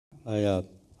I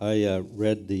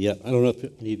read the, I don't know if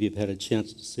any of you have had a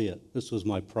chance to see it. This was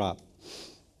my prop,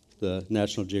 the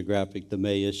National Geographic, the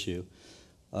May issue.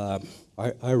 I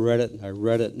read it, and I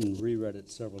read it and reread it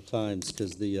several times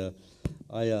because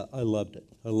I loved it.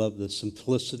 I loved the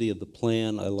simplicity of the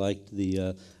plan. I liked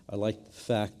the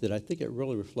fact that I think it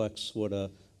really reflects what a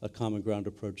common ground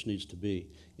approach needs to be.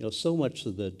 You know, so much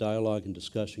of the dialogue and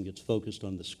discussion gets focused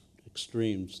on the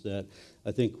extremes that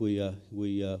I think we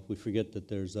forget that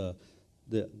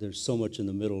there's so much in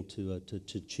the middle to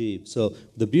achieve. So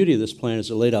the beauty of this plan is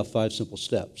it laid out 5 simple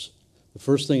steps. The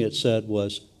first thing it said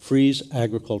was freeze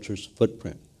agriculture's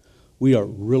footprint. We are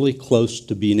really close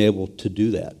to being able to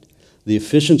do that. The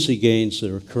efficiency gains that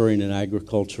are occurring in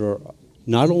agriculture,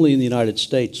 not only in the United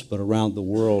States but around the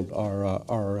world,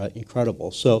 are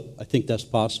incredible. So I think that's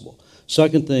possible.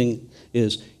 Second thing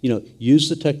is, use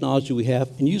the technology we have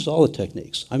and use all the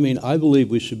techniques. I mean, I believe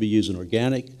we should be using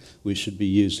organic, we should be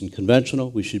using conventional,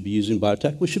 we should be using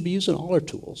biotech, we should be using all our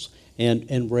tools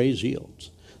and raise yields.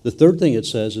 The third thing it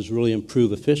says is really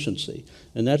improve efficiency.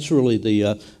 And that's really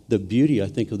the beauty, I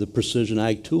think, of the precision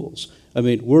ag tools. I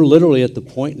mean, we're literally at the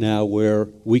point now where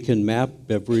we can map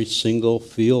every single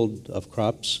field of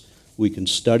crops. We can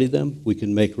study them. We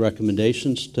can make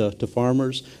recommendations to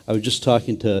farmers. I was just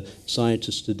talking to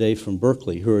scientists today from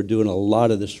Berkeley who are doing a lot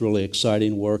of this really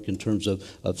exciting work in terms of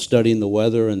studying the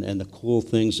weather and the cool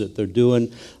things that they're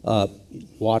doing.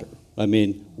 Water. I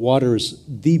mean, water is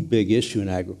the big issue in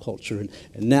agriculture, and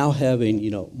now having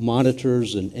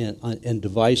monitors and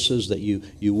devices that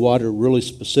you water really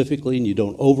specifically and you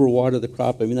don't overwater the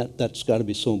crop. I mean, that's got to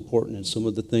be so important in some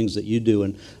of the things that you do,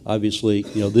 and obviously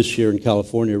this year in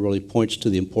California really points to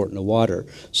the importance of water.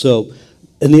 So,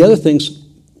 and the other things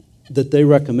that they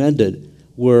recommended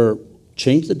were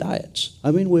change the diets.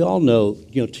 I mean, we all know,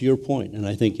 to your point, and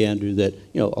I think, Andrew, that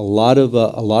a lot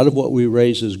of what we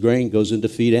raise as grain goes into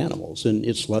feed animals, and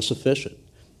it's less efficient.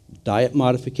 Diet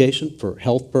modification for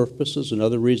health purposes and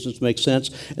other reasons makes sense.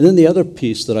 And then the other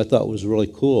piece that I thought was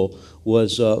really cool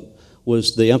was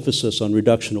the emphasis on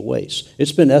reduction of waste.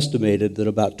 It's been estimated that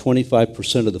about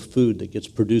 25% of the food that gets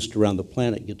produced around the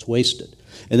planet gets wasted,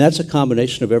 and that's a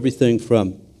combination of everything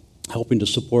from helping to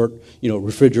support,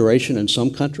 refrigeration in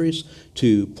some countries,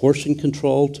 to portion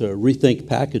control, to rethink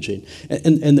packaging.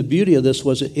 And the beauty of this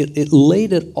was it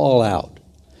laid it all out.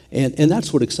 And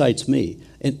that's what excites me.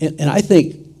 And I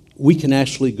think we can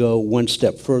actually go one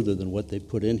step further than what they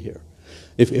put in here.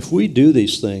 If we do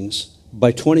these things,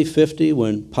 by 2050,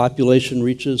 when population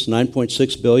reaches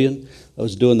 9.6 billion, I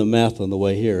was doing the math on the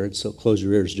way here, and so close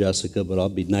your ears, Jessica, but I'll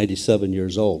be 97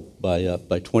 years old by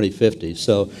 2050.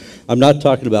 So I'm not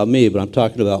talking about me, but I'm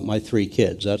talking about my 3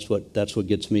 kids. That's what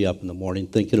gets me up in the morning,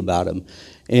 thinking about them.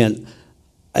 And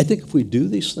I think if we do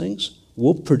these things,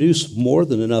 we'll produce more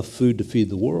than enough food to feed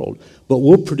the world, but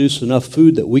we'll produce enough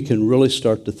food that we can really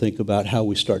start to think about how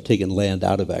we start taking land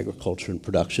out of agriculture and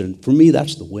production. For me,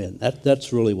 that's the win.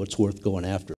 That's really what's worth going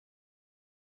after.